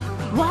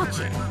Watch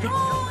it.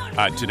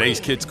 Today's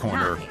Kids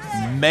Corner,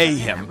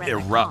 mayhem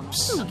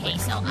erupts. Okay,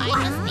 so I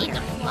just need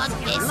to plug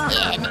this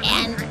in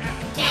and...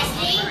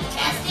 Testing.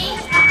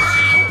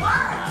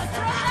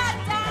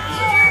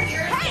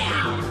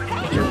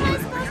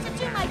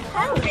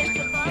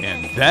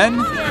 And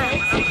then...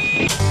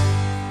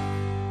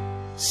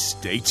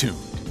 Stay tuned.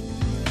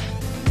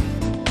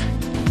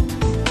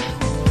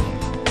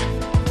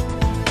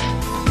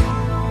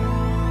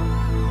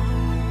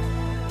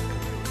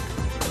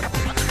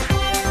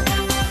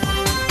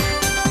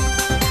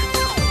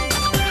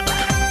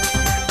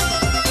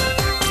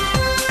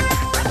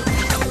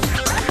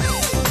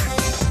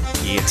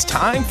 It's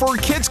time for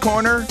Kids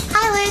Corner.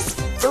 Hi, Liz.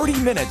 30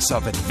 minutes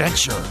of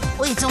adventure.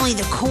 Well, it's only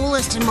the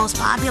coolest and most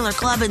popular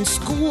club in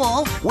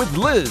school. With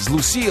Liz,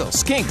 Lucille,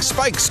 Skink,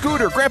 Spike,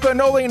 Scooter, Grandpa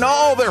Noli, and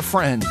all their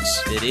friends.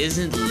 It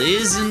isn't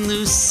Liz and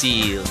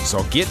Lucille.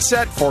 So get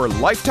set for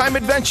lifetime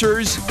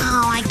adventures.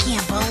 Oh, I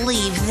can't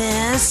believe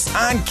this.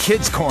 On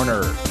Kids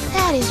Corner.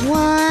 That is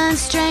one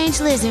strange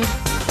lizard.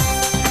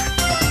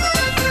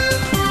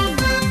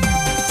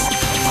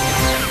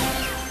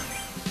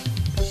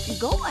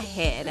 Go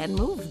ahead and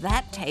move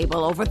that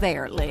table over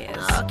there, Liz.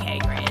 Okay,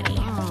 Granny.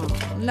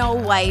 No,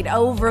 wait,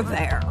 over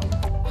there.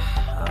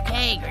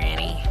 Okay,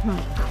 Granny.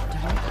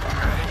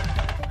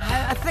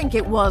 I think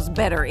it was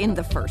better in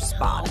the first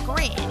spot. Oh,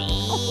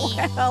 Granny.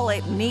 Well,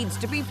 it needs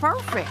to be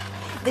perfect.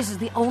 This is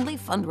the only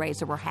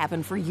fundraiser we're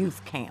having for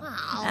youth camp.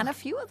 Oh. And a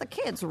few of the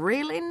kids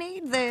really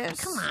need this.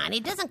 Come on,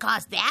 it doesn't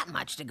cost that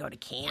much to go to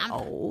camp.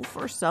 Oh,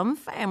 for some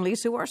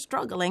families who are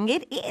struggling,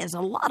 it is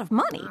a lot of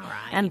money.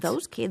 Right. And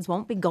those kids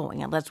won't be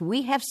going unless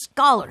we have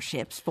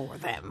scholarships for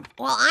them.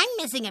 Well, I'm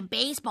missing a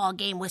baseball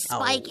game with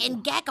Spike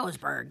in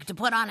Geckosburg to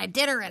put on a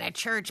dinner in a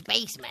church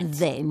basement.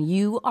 Then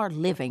you are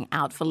living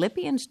out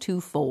Philippians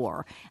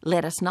 2:4.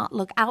 Let us not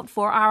look out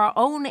for our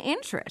own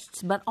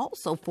interests, but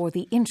also for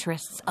the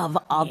interests of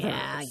others.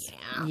 Yeah.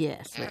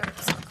 Yes.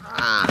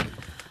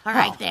 All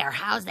right, there.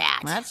 How's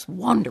that? That's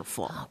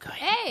wonderful. Oh, good.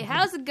 Hey,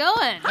 how's it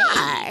going?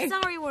 Hi.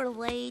 Sorry we're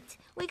late.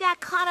 We got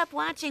caught up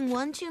watching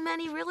one too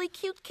many really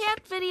cute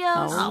cat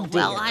videos. Oh,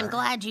 dear. well, I'm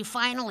glad you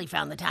finally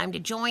found the time to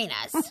join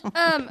us.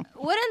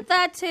 Wouldn't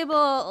that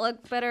table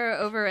look better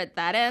over at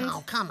that end?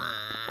 Oh, come on.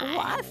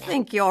 Well, I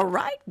think you're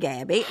right,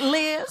 Gabby.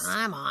 Liz?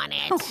 I'm on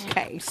it.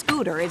 Okay,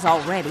 Scooter is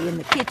already in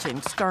the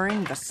kitchen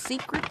stirring the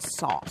secret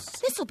sauce.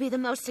 This will be the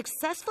most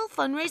successful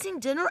fundraising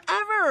dinner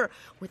ever,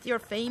 with your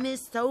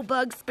famous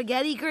So-Bug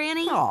spaghetti,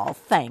 Granny. Oh,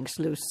 thanks,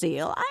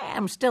 Lucille. I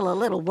am still a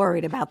little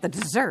worried about the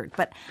dessert,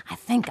 but I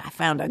think I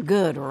found a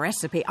good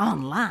recipe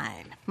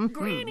online.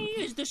 Granny,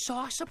 is the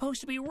sauce supposed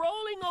to be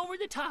rolling over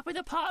the top of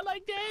the pot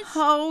like this?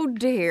 Oh,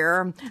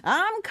 dear.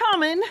 I'm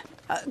coming.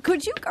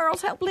 Could you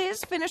girls help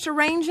Liz finish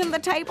arranging the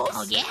tables?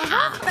 Oh, yeah.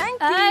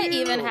 Thank you. I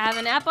even have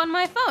an app on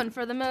my phone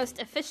for the most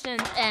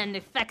efficient and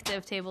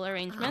effective table Oh,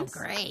 arrangements.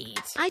 great.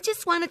 I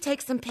just want to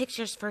take some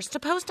pictures first to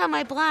post on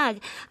my blog.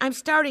 I'm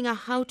starting a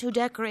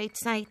how-to-decorate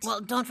site. Well,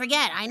 don't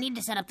forget, I need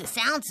to set up the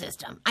sound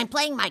system. I'm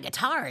playing my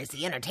guitar as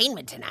the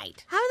entertainment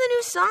tonight. How are the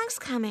new songs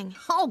coming?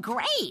 Oh,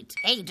 great.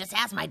 Hey, just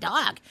ask my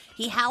dog.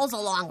 He howls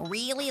along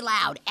really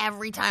loud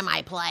every time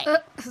I play.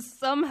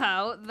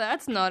 Somehow,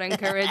 that's not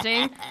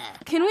encouraging.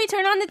 Can we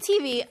turn on the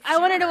TV? I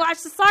wanted to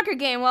watch the soccer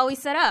game while we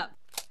set up.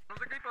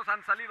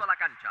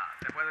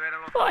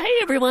 Oh,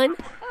 hey, everyone.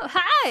 Oh,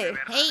 hi.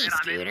 Hey,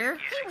 Scooter.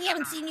 Hey, we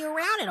haven't seen you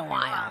around in a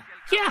while.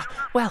 Yeah,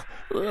 well,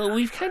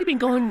 we've kind of been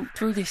going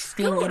through this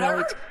thing, you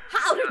know. Scooter,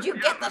 how did you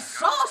get the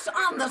sauce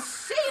on the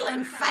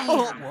ceiling fan?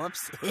 Oh,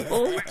 whoops.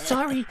 Oh,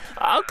 sorry.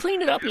 I'll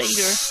clean it up later.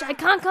 Shh, I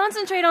can't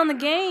concentrate on the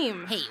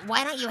game. Hey,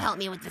 why don't you help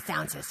me with the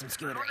sound system,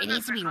 Scooter? It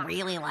needs to be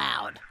really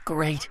loud.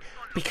 Great.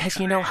 Because,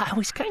 you know, I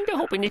was kind of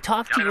hoping to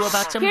talk to you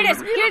about some... Here it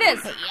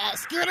is. Hey,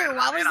 Scooter,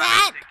 what was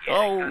that?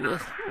 Oh,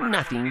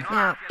 nothing.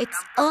 Now, it's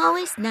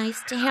always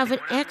nice to have an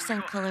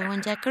accent color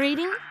when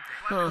decorating.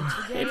 Oh,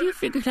 have you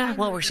figured out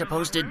what we're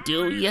supposed to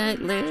do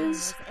yet,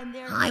 Liz?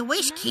 I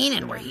wish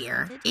Keenan were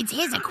here. It's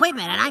his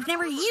equipment, and I've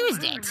never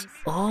used it.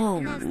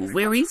 Oh,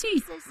 where is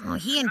he? Well,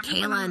 he and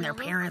Kayla and their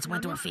parents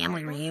went to a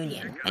family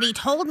reunion, and he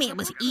told me it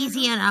was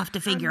easy enough to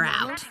figure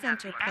out.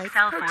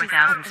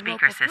 XL4000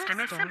 speaker system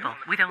is simple,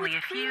 with only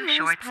a few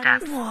short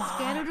steps.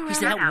 Whoa, is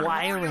that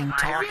wiring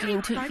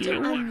talking to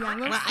you?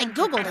 Well, I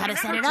Googled how to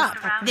set it up.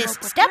 This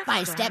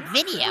step-by-step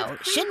video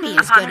should be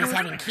as good as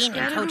having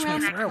Keenan coach me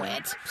through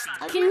it.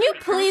 Can you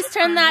please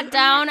turn that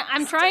down?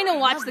 I'm trying to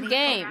watch the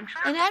game.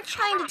 And I'm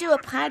trying to do a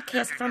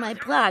podcast for my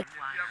blog.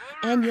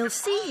 And you'll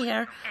see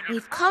here,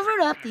 we've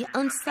covered up the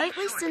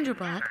unsightly cinder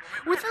block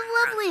with a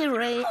lovely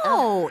array of...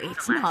 Oh,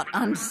 it's not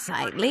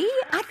unsightly.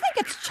 I think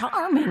it's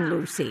charming,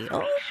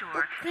 Lucille.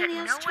 Granny,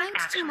 I was trying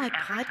to do my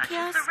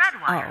podcast.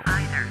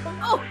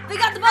 Oh, they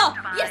got the ball.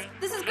 Yes,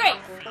 this is great.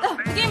 Oh,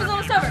 the game is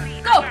almost over.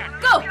 Go.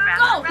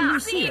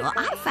 Lucille,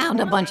 I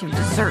found a bunch of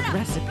dessert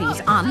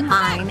recipes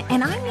online,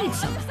 and I need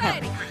some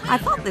help. I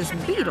thought this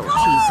beetle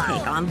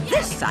cheesecake on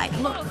this site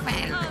looked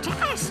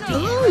fantastic.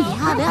 Oh,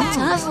 yeah, that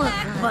does look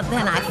good. But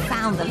then I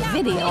found the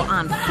video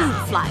on Food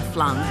Fly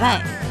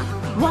Flambe.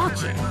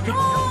 Watch it.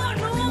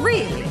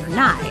 really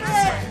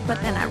nice.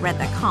 But then I read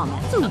the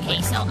comments.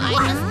 Okay, so I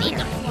just need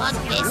to plug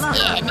this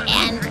in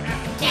and...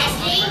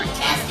 Testing.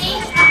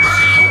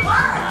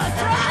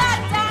 Turn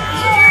that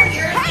down!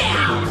 You're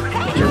down!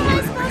 How am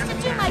I supposed to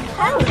do my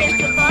podcast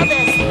with all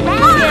this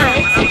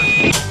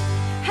racket?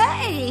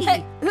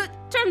 Hey, who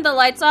turned the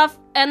lights off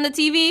and the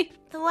TV?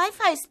 The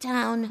Wi-Fi's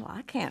down. Well,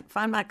 I can't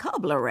find my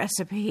cobbler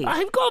recipe.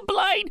 I've gone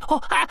blind.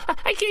 Oh,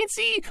 I can't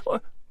see.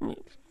 Or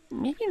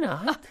maybe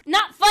not.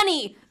 Not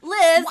funny.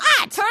 Liz,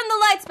 What? turn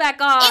the lights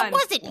back on. It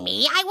wasn't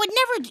me. I would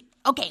never...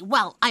 Okay,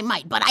 well, I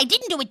might, but I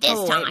didn't do it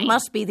this time. It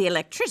must be the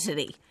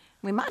electricity.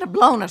 We might have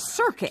blown a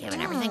circuit.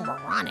 Given everything we're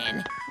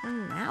running.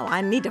 Now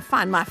I need to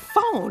find my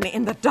phone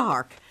in the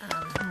dark. I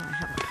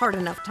have a hard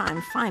enough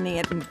time finding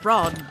it in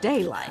broad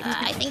daylight.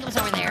 I think it was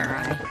over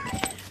there.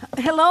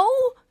 Hello?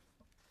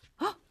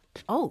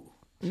 Oh,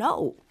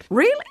 no.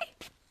 Really?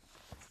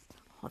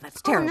 Oh, that's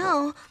Oh, terrible.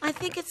 no. I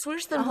think it's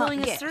worse than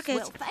blowing a yes. circuit.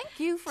 Well, thank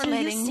you for Can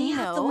letting you see me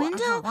out know. the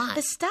window? What?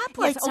 The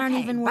stoplights aren't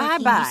okay. even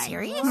working. Bye-bye.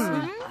 Are you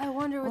serious? I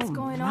wonder what's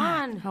going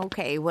on.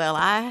 Okay, well,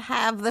 I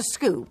have the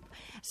scoop.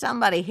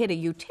 Somebody hit a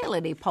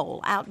utility pole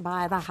out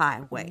by the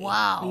highway.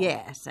 Wow.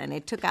 Yes, and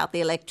it took out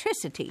the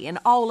electricity in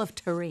all of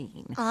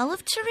Terrene. All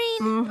of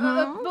Terrene?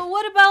 But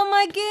what about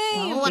my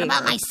game? What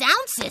about my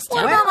sound system?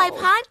 What about my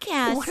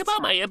podcast? What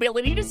about my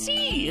ability to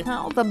see?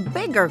 Well, the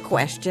bigger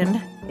question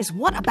is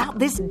what about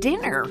this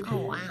dinner? Oh,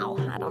 wow.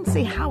 I don't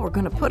see how we're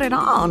going to put it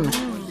on.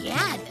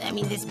 Yeah, I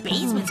mean, this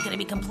basement's going to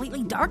be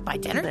completely dark by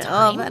dinner The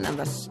time. oven and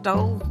the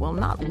stove will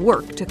not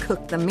work to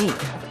cook the meat.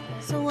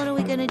 So what are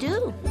we going to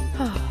do?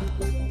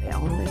 The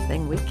only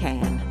thing we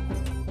can.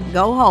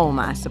 Go home,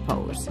 I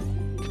suppose.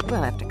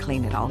 We'll have to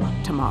clean it all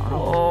up tomorrow.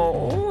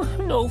 Oh,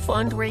 no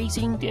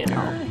fundraising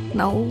dinner.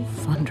 No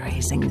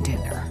fundraising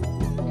dinner.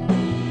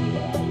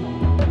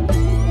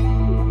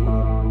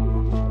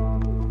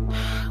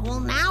 Well,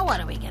 now what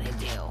are we going to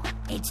do?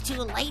 It's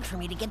too late for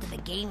me to get to the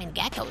game in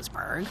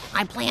Geckosburg.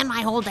 I planned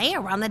my whole day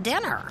around the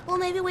dinner. Well,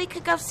 maybe we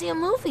could go see a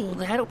movie.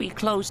 That'll be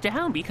closed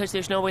down because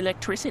there's no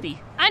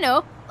electricity. I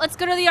know. Let's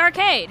go to the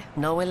arcade.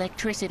 No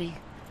electricity.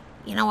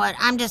 You know what?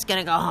 I'm just going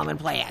to go home and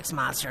play X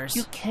Monsters.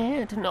 You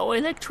can't. No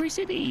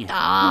electricity. We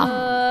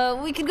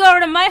could go over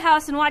to my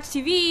house and watch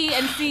TV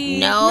and see...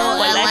 No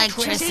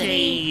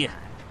electricity.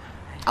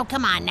 Oh,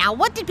 come on now.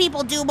 What did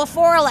people do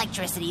before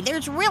electricity?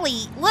 There's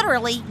really,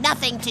 literally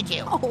nothing to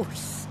do. Oh,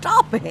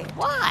 stop it.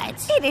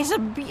 What? It is a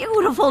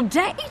beautiful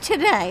day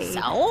today.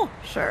 So?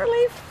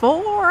 Surely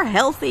 4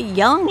 healthy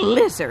young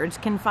lizards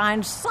can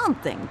find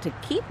something to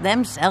keep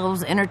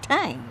themselves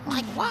entertained.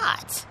 Like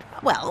what?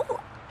 Well,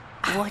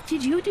 What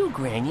did you do,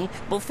 Granny,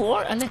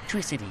 before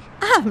electricity?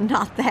 I'm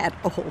not that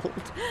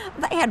old.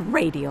 They had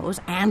radios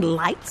and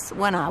lights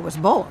when I was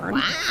born.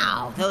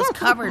 Wow, those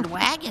covered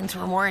wagons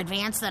were more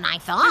advanced than I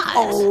thought.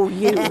 Oh,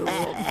 you.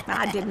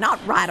 I did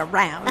not ride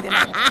around in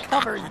a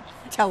covered...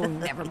 Oh,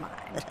 never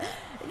mind.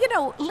 You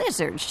know,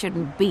 lizards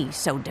shouldn't be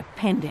so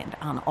dependent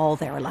on all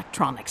their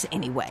electronics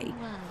anyway.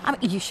 I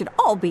mean, you should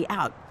all be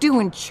out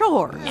doing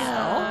chores.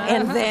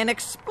 And then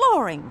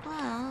exploring.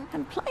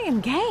 And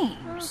playing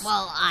games.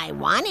 Well, I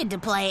wanted to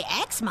play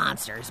X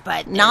Monsters,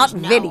 but Not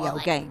there's no video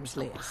games,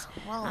 Liz.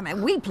 Well, I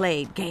mean, we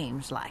played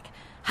games like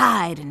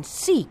hide and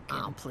seek.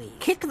 Oh, please.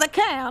 Kick the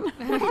can.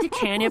 What did the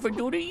can ever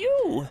do to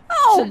you?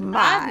 Oh, my.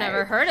 I've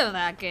never heard of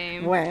that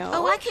game. Well,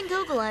 Oh, I can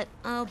Google it.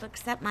 Oh, but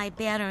except my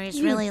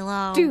battery's really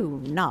low.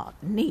 do not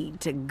need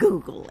to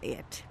Google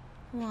it.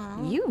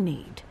 Well, You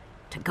need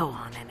to go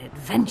on an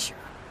adventure.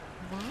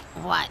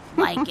 What,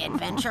 like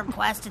Adventure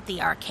Quest at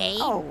the arcade?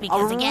 Oh,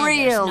 Because a again,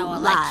 real there's no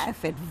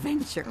life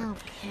adventure.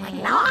 Like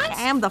Now, I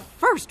am the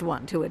first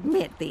one to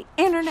admit the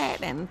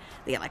internet and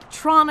the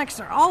electronics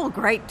are all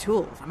great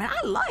tools. I mean,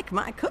 I like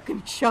my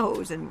cooking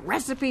shows and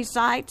recipe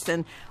sites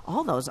and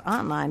all those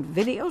online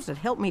videos that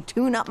help me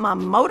tune up my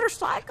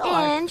motorcycle.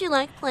 and you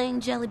like playing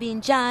Jelly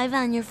Bean Jive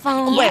on your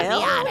phone? Yeah. Well,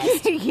 be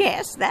honest.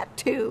 yes, that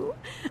too.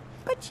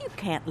 But you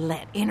can't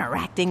let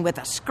interacting with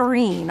a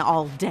screen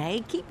all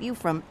day keep you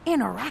from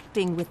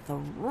interacting with the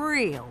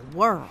real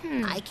world.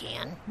 I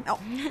can. Oh,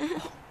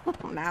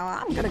 now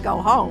I'm going to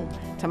go home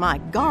to my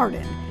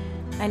garden.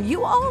 And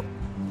you all,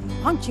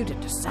 I want you to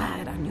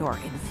decide on your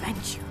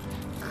adventure.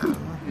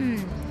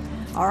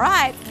 All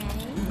right.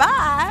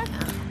 Bye.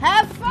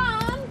 Have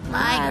fun.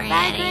 Bye, Granny.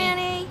 Bye,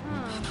 Granny.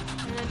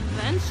 An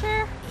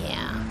adventure?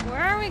 Yeah. Where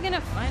are we going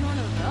to find one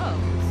of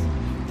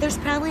those? There's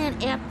probably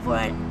an app for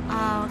it.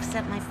 Oh,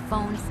 except my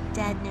phone's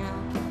dead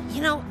now.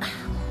 You know,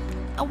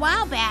 a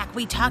while back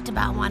we talked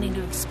about wanting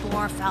to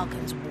explore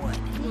Falcon's Wood.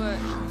 What,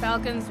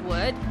 Falcon's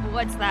Wood?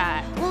 What's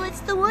that? Well, it's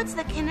the woods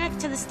that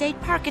connect to the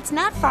state park. It's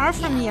not far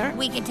from here.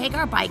 We could take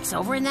our bikes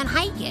over and then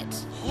hike it.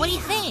 What do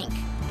you think?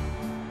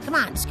 Come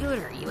on,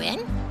 Scooter, you in?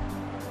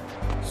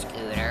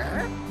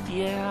 Scooter?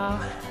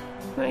 Yeah,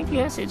 I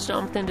guess it's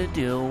something to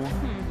do.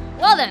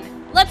 Well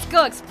then, let's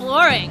go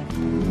exploring.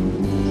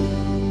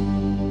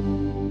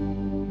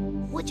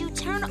 Would you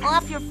turn turn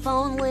off your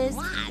phone, Liz?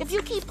 What? If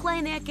you keep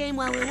playing that game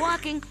while we're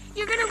walking,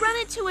 you're gonna run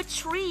into a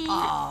tree.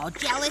 Oh,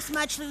 jealous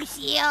much,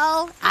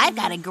 Lucille? I've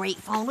got a great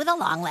phone with a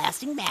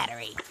long-lasting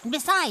battery. And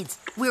besides,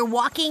 we're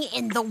walking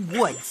in the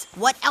woods.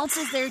 What else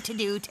is there to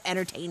do to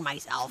entertain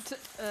myself?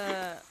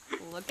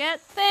 Look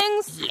at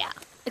things? Yeah,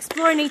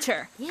 Explore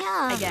nature, Yeah.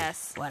 I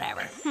guess.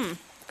 whatever.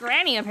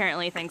 Granny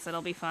apparently thinks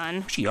it'll be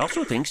fun. She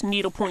also thinks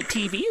needlepoint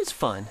TV is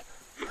fun.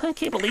 I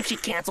can't believe she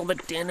canceled the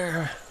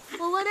dinner.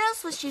 Well, what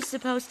else was she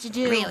supposed to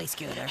do? Really,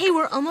 Scooter? Hey,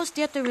 we're almost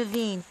at the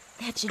ravine.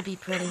 That should be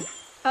pretty.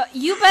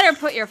 You better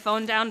put your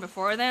phone down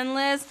before then,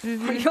 Liz,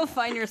 or you'll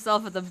find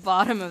yourself at the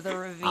bottom of the Oh,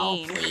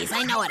 ravine. please,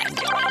 I know what I'm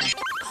doing.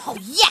 Oh,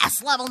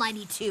 yes, level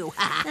 92.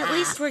 At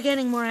least we're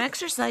getting more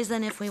exercise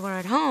than if we were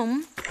at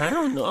home. I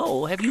don't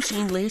know. Have you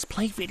seen Liz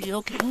play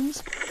video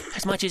games?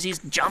 As much as he's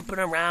jumping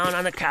around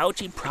on the couch,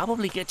 he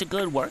probably gets a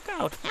good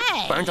workout.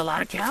 Hey. Burns a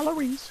lot of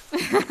calories.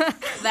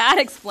 That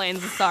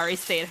explains the sorry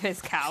state of his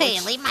couch. Hey,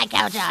 leave my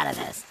couch out of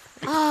this.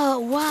 Oh,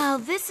 wow,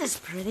 this is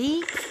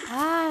pretty.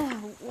 Ah,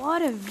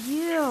 what a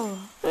view.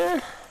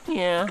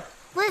 Yeah.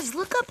 Liz,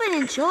 look up and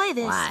enjoy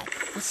this. What?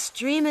 A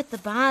stream at the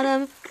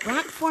bottom,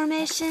 rock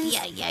formations.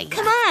 Yeah.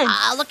 Come on.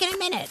 I'll look in a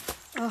minute.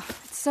 Oh,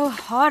 it's so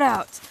hot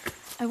out.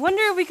 I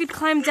wonder if we could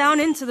climb down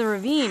into the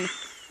ravine.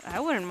 I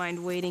wouldn't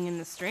mind wading in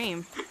the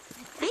stream.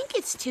 I think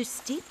it's too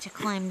steep to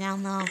climb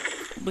down, though.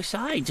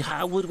 Besides,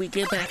 how would we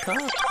get back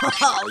up?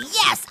 Oh,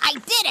 yes, I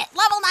did it.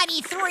 Level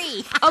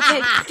 93.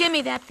 Okay, give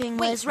me that thing,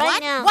 Liz, Wait, right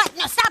what? now. What?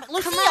 No, stop it,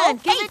 Lucille. Come on,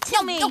 give Hey, it to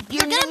no, me. no,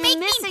 you're gonna make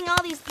me missing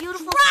all these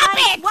beautiful Drop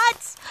sights. it!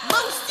 What?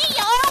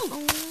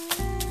 Lucille!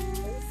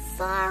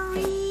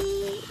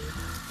 Sorry.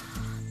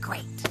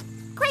 Great.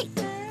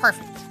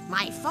 Perfect.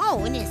 My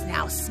phone is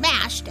now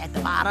smashed at the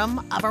bottom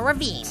of a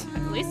ravine.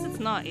 At least it's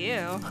not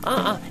you.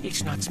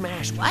 It's not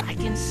smashed. What? I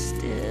can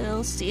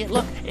still see it.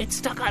 Look, it's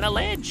stuck on a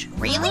ledge.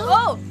 Really?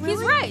 Oh, he's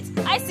right.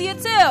 I see it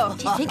too.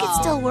 Do you think it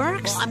still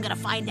works? Well, I'm gonna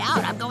find out.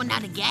 I'm going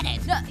down to get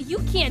it. You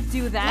can't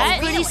do that. Oh,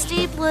 Pretty really?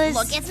 steep, Liz.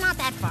 Look, it's not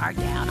that far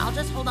down. I'll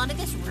just hold on to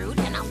this root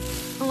and I'll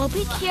Oh,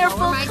 be careful.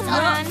 lower Come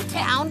myself on.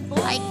 down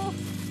like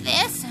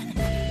this. And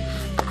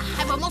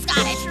I've almost got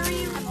it.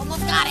 I've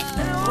almost got it.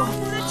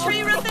 The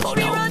tree root, the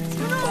tree root.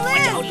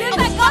 Liz, Get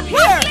back up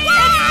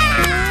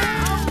here.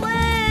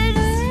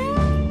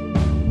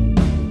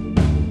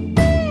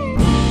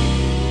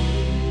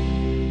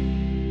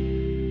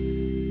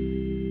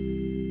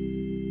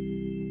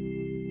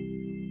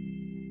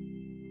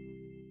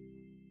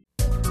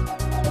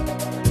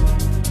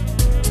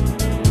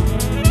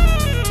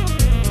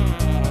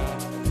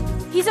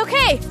 He's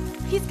okay.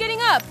 He's getting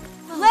up.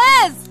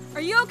 Liz,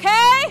 are you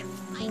okay?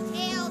 My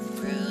tail's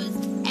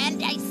bruised,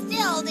 and I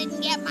still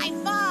didn't get my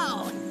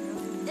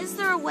phone. Is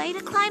there a way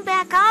to climb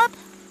back up?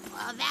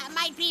 Well, that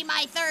might be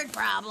my third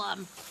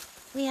problem.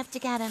 We have to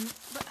get him.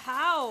 But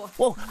how?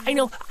 Whoa, I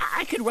know.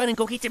 I could run and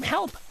go get some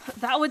help.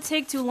 That would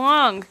take too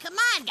long. Come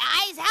on,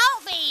 guys,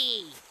 help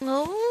me!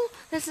 Oh,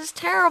 this is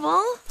terrible.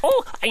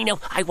 Oh, I know.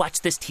 I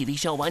watched this TV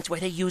show once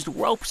where they used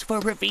ropes for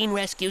ravine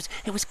rescues.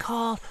 It was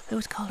called,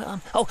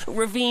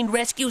 Ravine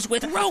Rescues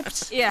with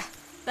Ropes. Yeah,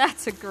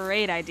 that's a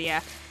great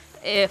idea.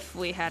 If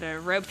we had a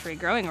rope tree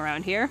growing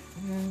around here.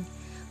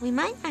 We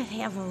might not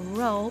have a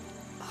rope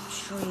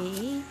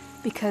tree,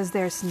 Because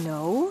there's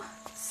no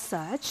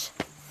such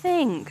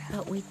thing.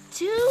 but we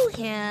do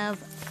have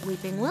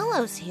weeping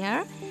willows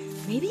here.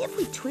 Maybe if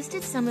we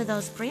twisted some of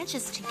those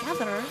branches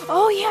together.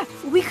 Oh, yeah,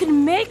 we could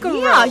make a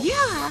Yeah, rope.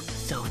 yeah.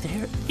 So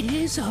there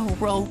is a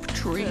rope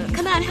tree.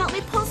 Come on, help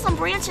me pull some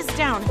branches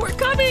down. We're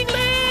coming,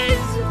 Liz!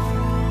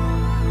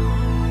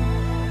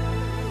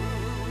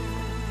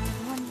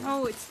 Oh,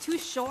 no, it's too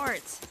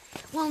short.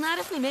 Well, not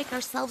if we make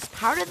ourselves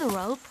part of the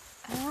rope.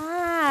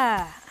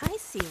 Ah, I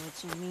see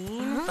what you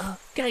mean.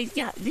 Guys,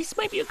 yeah, this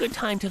might be a good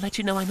time to let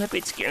you know I'm a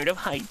bit scared of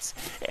heights.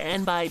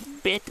 And by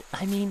bit,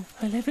 I mean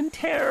I live in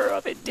terror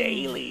of it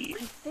daily.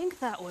 I think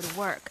that would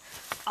work.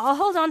 I'll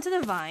hold on to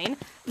the vine.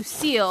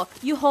 Lucille,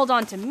 you hold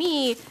on to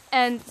me.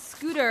 And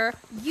Scooter,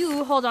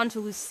 you hold on to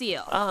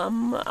Lucille.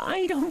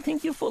 I don't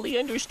think you fully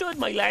understood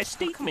my last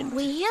statement.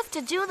 We have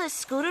to do this,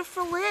 Scooter,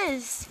 for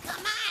Liz.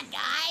 Come on,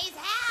 guys,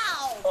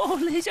 help! Oh,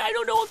 Liz, I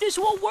don't know if this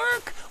will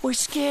work. We're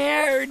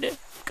scared.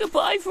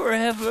 Goodbye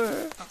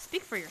forever. Oh,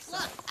 speak for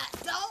yourself.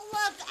 Look, don't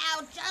look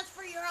out just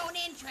for your own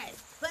interest,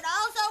 but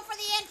also for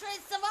the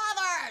interests of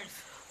others.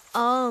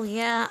 Oh,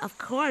 yeah, of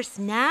course.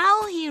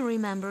 Now he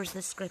remembers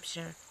the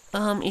scripture.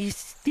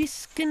 Is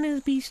this gonna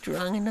be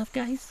strong enough,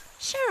 guys?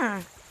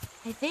 Sure,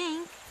 I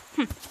think.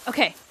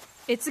 Okay,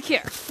 it's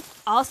secure.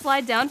 I'll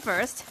slide down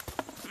first.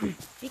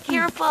 Be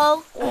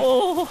careful.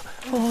 Oh,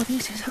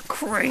 this is a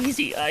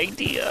crazy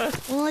idea.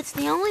 Well, it's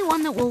the only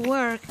one that will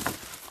work.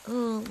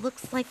 Oh,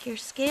 looks like your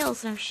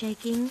scales are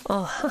shaking.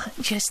 Oh,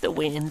 just the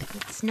wind.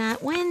 It's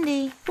not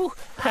windy. Ooh,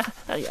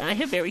 I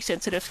have very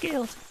sensitive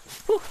scales.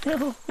 Ooh,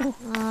 no. Ooh.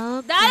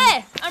 Okay.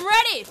 Daddy, I'm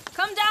ready.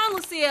 Come down,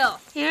 Lucille.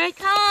 Here I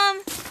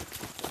come.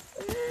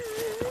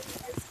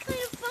 It's kind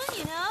of fun,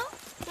 you know?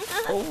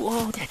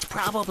 Oh, that's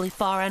probably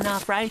far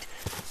enough, right?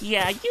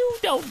 Yeah, you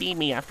don't need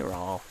me after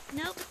all.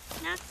 Nope,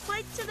 not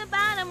quite to the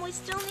bottom. We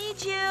still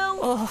need you.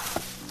 Oh,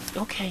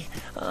 okay.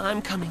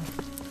 I'm coming.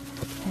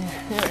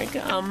 Here I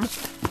come.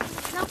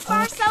 So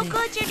far, so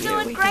good.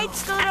 You're doing great,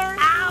 Scooter.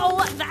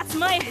 Ow! That's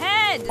my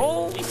head!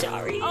 Oh,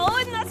 sorry. Oh,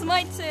 and that's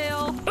my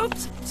tail.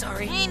 Oops,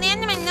 sorry. Ain't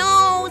in my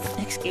nose.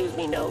 Excuse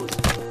me, nose.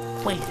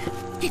 Wait,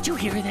 did you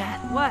hear that?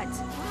 What?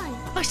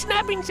 A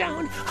snapping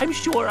sound. I'm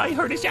sure I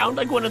heard a sound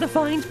like one of the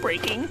vines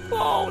breaking.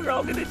 Oh, we're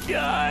all gonna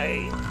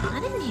die. I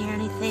didn't hear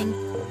anything.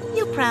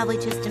 You probably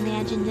just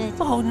imagined it.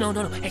 Oh, no.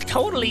 It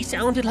totally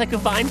sounded like a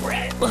vine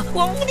break.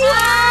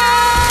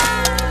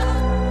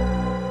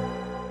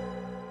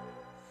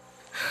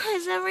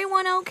 Is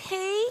everyone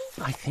okay?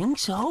 I think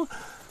so.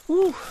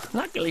 Ooh,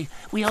 luckily,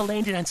 we all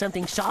landed on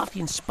something soft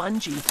and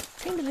spongy.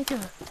 Kind of like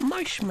a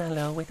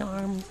marshmallow with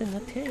arms and a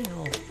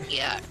tail.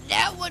 Yeah,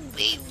 that would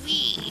be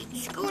me.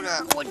 Scooter,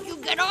 would you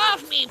get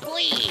off me,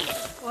 please?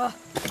 Well,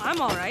 I'm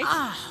all right.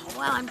 Oh,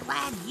 well, I'm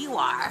glad you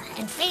are.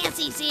 And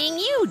fancy seeing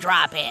you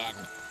drop in.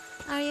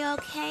 Are you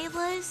okay,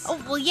 Liz?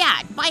 Oh, well,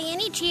 yeah. By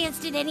any chance,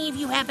 did any of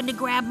you happen to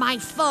grab my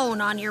phone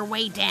on your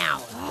way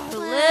down?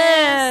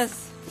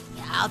 Liz!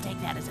 Yeah, I'll take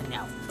that as a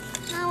no.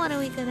 Now what are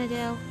we gonna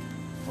do?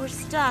 We're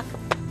stuck.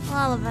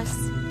 All of us.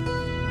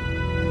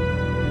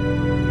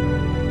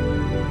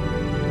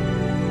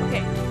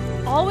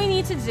 Okay, all we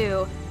need to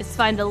do is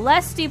find a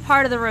less steep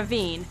part of the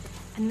ravine,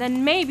 and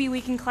then maybe we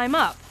can climb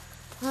up.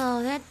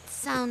 Oh, that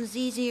sounds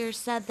easier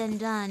said than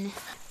done.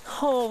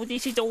 Oh,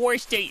 this is the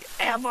worst day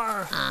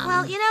ever.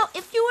 Well,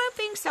 if you weren't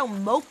being so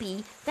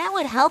mopey, that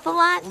would help a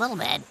lot. A little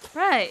bit.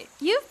 Right,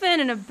 you've been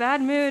in a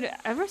bad mood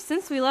ever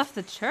since we left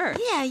the church.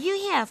 Yeah,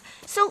 you have.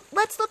 So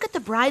let's look at the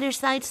brighter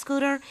side,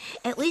 Scooter.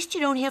 At least you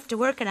don't have to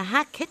work in a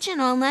hot kitchen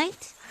all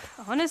night.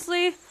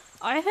 Honestly,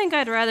 I think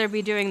I'd rather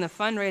be doing the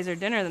fundraiser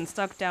dinner than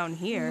stuck down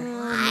here.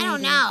 I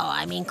don't know.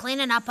 I mean,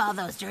 cleaning up all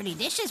those dirty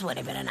dishes would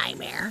have been a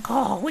nightmare.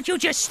 Oh, would you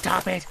just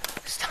stop it?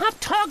 Stop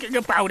talking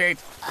about it.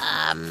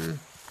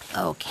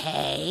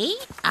 Okay.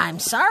 I'm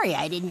sorry.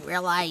 I didn't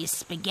realize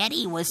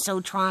spaghetti was so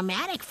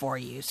traumatic for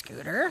you,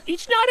 Scooter.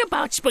 It's not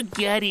about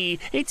spaghetti.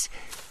 It's...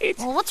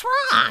 Well, what's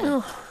wrong?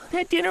 Oh,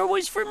 that dinner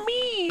was for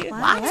me.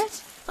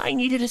 What? I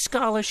needed a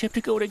scholarship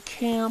to go to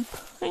camp,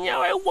 and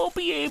now I won't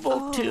be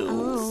able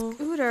to.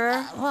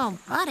 Scooter, Well,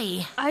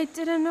 buddy. I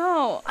didn't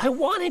know. I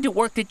wanted to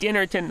work the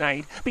dinner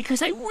tonight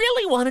because I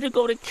really wanted to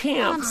go to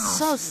camp. I'm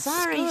so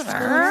sorry, Scooter.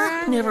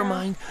 Scooter. Never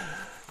mind.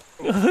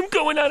 I'm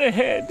going on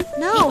ahead.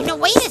 No, No,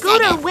 wait a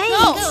Scooter, second. wait.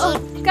 No.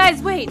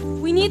 Guys, wait.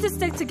 We need to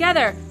stick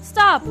together.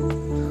 Stop.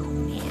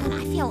 Man,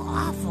 I feel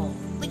awful.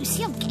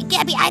 Lucille,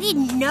 Gabby, I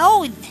didn't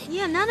know.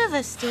 Yeah, none of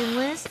us did,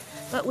 Liz.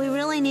 But we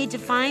really need to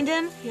find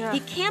him. Yeah. He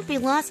can't be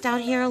lost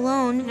out here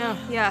alone. No,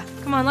 yeah.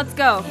 Come on, let's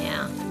go.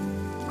 Yeah.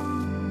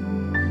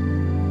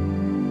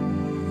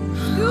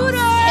 Scooter!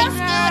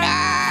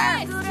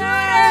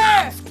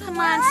 Come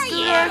on,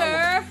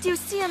 Scooter. Do you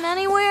see him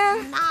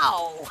anywhere?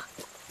 No.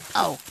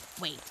 Oh,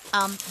 wait.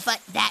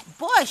 But that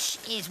Bush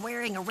is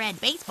wearing a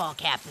red baseball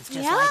cap that's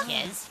just Yeah? like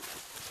his.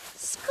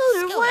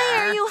 Scooter, why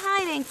Scooter. are you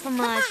hiding from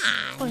us?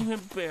 Come on. I'm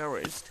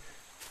embarrassed.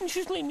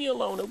 Just leave me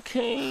alone,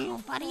 okay? Oh,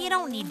 buddy, you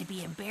don't need to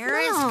be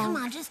embarrassed. No. Come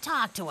on, just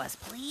talk to us,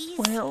 please.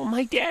 Well,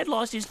 my dad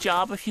lost his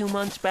job a few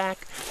months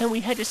back, and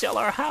we had to sell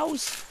our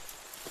house.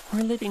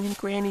 We're living in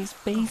Granny's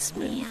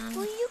basement.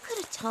 Well, you could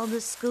have told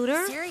us,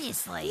 Scooter.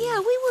 Seriously. Yeah,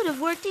 we would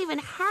have worked even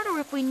harder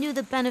if we knew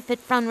the benefit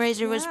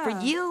fundraiser was for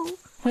Yeah. you.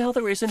 Well,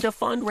 there isn't a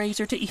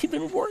fundraiser to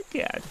even work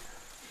at.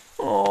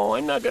 Oh,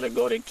 I'm not going to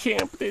go to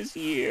camp this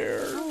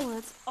year. Oh,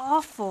 it's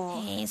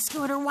awful. Hey,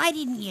 Scooter, why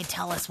didn't you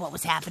tell us what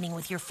was happening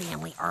with your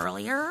family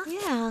earlier?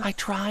 Yeah. I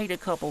tried a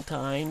couple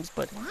times,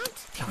 but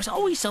What? there was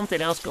always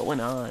something else going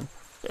on.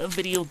 A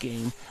video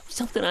game,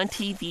 something on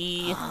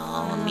TV.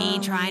 Oh, me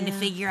trying to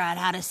figure out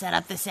how to set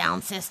up the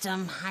sound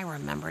system. I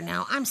remember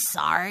now. I'm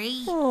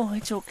sorry. Oh,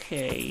 it's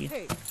okay.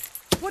 Hey,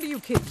 what are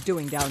you kids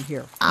doing down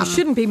here? You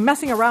shouldn't be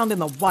messing around in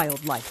the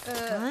wildlife.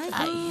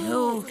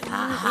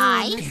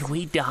 Hi. Did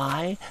we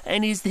die?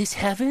 And is this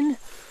heaven?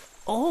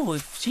 Oh,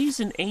 if she's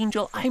an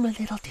angel, I'm a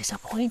little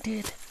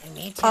disappointed.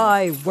 Me too.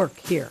 I work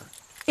here,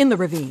 in the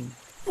ravine.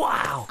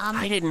 Wow,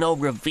 I didn't know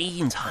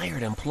ravines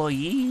hired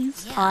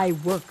employees. I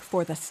work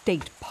for the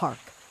state park.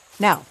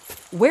 Now,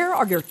 where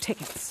are your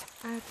tickets?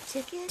 Our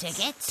tickets?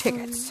 Tickets?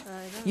 Tickets.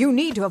 You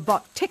need to have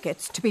bought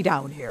tickets to be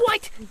down here.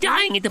 What?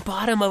 Dying at the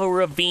bottom of a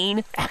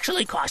ravine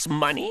actually costs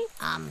money?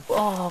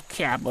 Oh,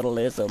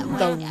 capitalism.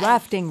 The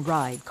rafting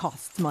ride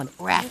costs money.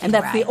 Rafting and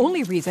that's the ride.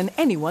 only reason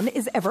anyone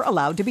is ever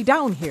allowed to be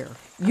down here.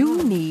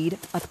 You need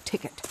a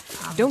ticket.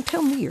 Don't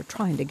tell me you're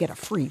trying to get a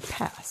free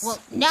pass. Well,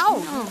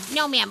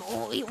 no, ma'am.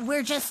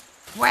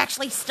 We're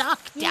actually stuck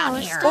down we're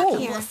here. stuck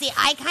here. Well, see,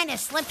 I kind of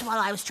slipped while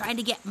I was trying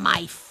to get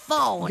my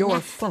phone. Your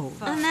phone.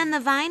 And then the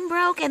vine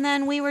broke, and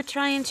then we were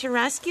trying to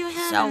rescue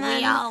him. So and we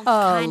then... all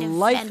A kind of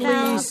likely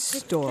ended up-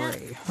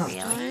 story. Huh.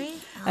 Really?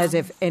 As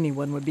if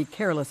anyone would be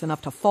careless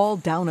enough to fall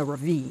down a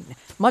ravine,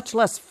 much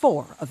less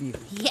 4 of you.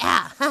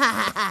 Yeah.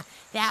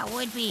 That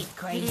would be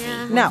crazy.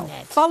 Yeah. Now,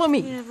 wouldn't it? follow me.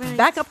 Yeah, right.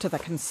 Back up to the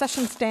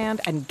concession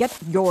stand and get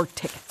your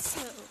tickets.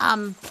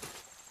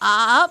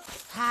 Up?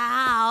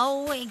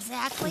 How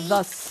exactly?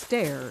 The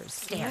stairs.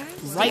 Stairs?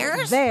 Right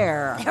Stairs?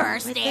 there. There are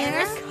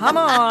stairs? Come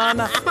on.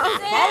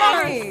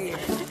 Follow me.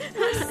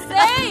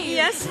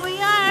 Yes, we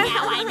are.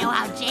 Now I know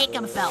how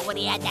Jacob felt when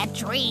he had that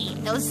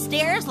dream. Those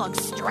stairs look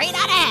straight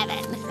out of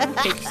heaven.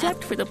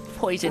 Except for the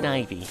poison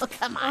ivy. Oh,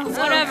 come on.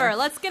 Whatever,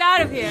 let's get out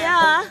of here.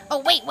 Yeah.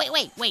 Oh, wait.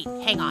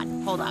 Hang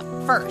on. Hold up.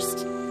 First,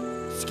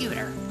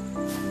 Scooter.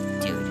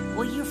 Dude,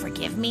 will you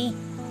forgive me?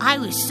 I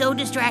was so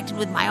distracted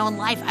with my own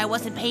life, I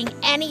wasn't paying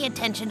any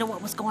attention to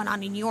what was going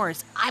on in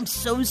yours. I'm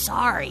so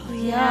sorry.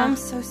 Yeah, I'm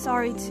so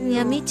sorry too.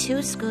 Yeah, me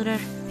too, Scooter.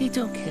 It's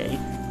okay.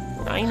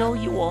 I know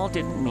you all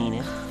didn't mean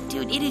it.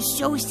 Dude, it is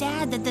so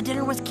sad that the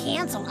dinner was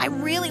canceled. I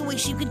really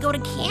wish you could go to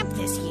camp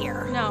this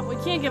year. No, we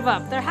can't give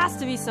up. There has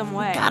to be some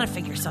way. Gotta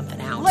figure something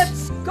out.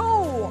 Let's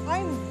go.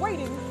 I'm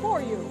waiting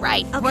for you.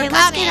 Right, Okay, we're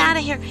let's coming. get out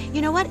of here.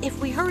 You know what? If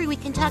we hurry, we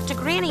can talk to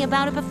Granny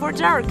about it before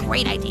dark.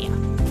 Great idea.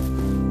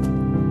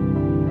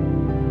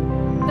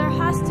 There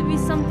has to be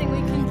something we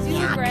can do,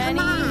 Yeah, Granny.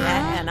 come on.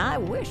 And I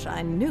wish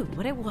I knew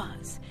what it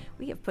was.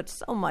 We have put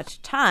so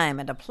much time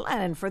into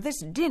planning for this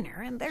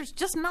dinner, and there's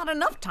just not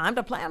enough time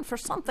to plan for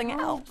something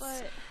else.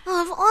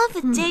 Oh, of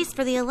all the days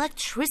for the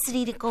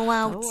electricity to go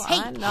out. Oh, Hey,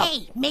 I know.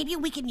 maybe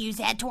we can use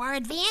that to our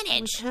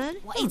advantage. We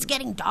should? Well, it's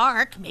getting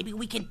dark. Maybe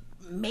we could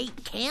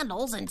make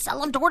candles and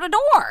sell them door to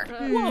door.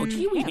 Whoa, do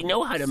you even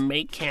know how to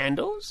make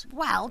candles?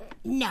 Well,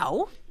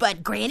 no,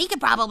 but Granny could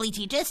probably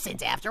teach us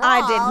since after all...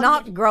 I did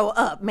not grow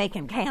up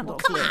making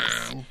candles, Come Liz.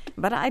 on.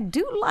 But I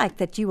do like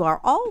that you are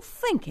all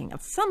thinking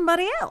of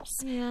somebody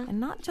else. Yeah. And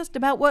not just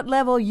about what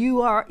level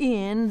you are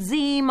in,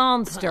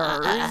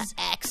 Z-Monsters.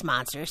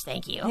 X-Monsters,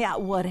 thank you. Yeah,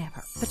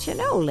 whatever. But you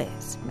know,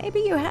 Liz, maybe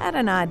you had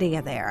an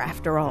idea there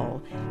after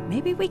all.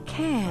 Maybe we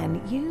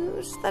can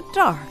use the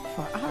dark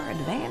for our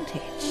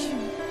advantage.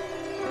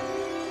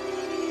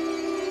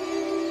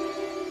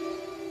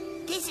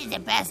 This is the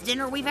best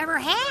dinner we've ever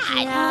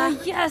had.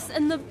 Oh, yes,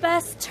 and the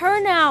best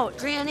turnout.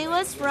 Granny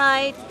was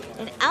right.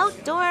 An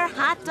outdoor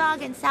hot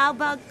dog and sow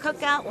bug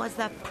cookout was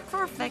the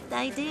perfect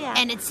idea.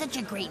 And it's such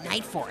a great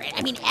night for it.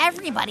 I mean,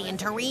 everybody in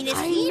Terrene is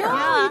I here.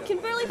 know, you can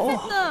barely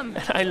fit them.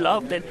 And I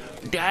love that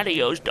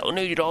Daddy-O's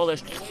donated all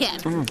this Yeah.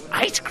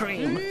 ice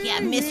cream. Yeah,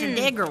 Mr.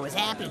 Digger was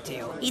happy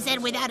to. He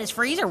said without his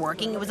freezer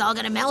working, it was all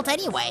going to melt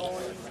anyway.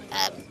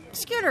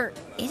 Scooter,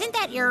 isn't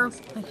that your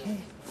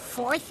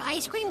fourth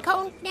ice cream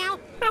cone now?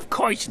 Of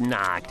course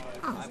not.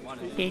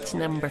 It's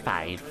number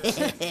 5.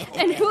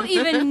 And who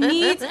even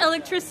needs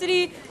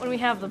electricity when we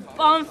have the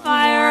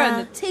bonfire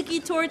and the tiki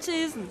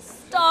torches and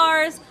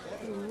stars?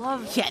 I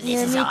love Yeah,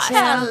 this is me awesome.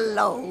 too.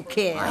 Hello,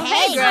 kid.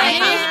 Hey, Granny.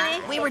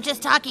 Granny. We were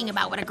just talking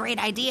about what a great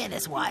idea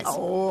this was.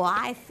 Oh,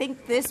 I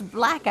think this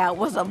blackout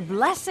was a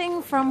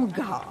blessing from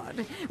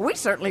God. We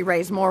certainly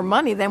raised more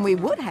money than we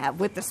would have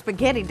with the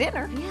spaghetti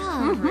dinner.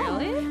 Yeah.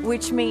 Really?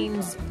 Which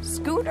means,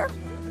 Scooter,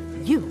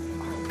 you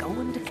are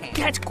going to camp.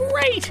 That's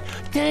great.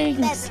 Thanks.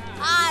 That's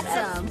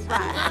awesome.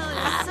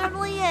 It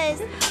certainly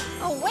is.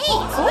 Oh,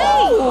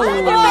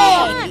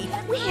 wait.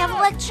 Wait. We have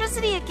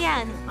electricity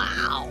again.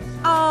 Wow.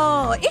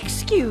 Oh,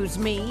 excuse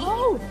me.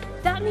 Oh,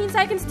 that means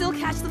I can still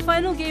catch the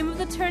final game of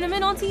the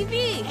tournament on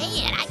TV.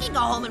 Hey, and I can go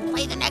home and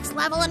play the next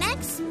level in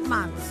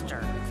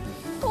X-Monster.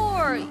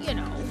 Or,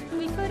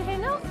 we could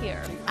hang out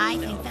here. I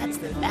think that's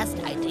the best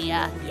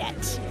idea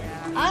yet.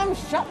 I'm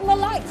shutting the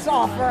lights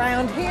off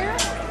around here.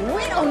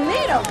 We don't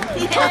need them.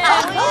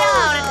 Yeah, we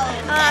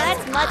don't.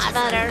 That's much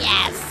better.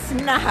 Yes.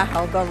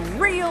 Now, the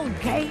real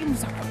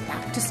games are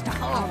about to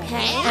start.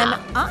 Okay. And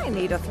I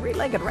need a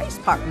three-legged race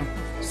partner.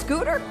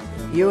 Scooter,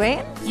 you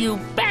in? You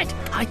bet.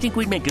 I think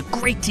we'd make a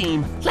great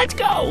team. Let's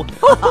go.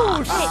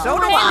 Oh, so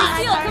do Hey, I.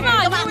 Lucille, come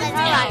on. Come on, you let's and go.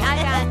 me. I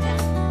got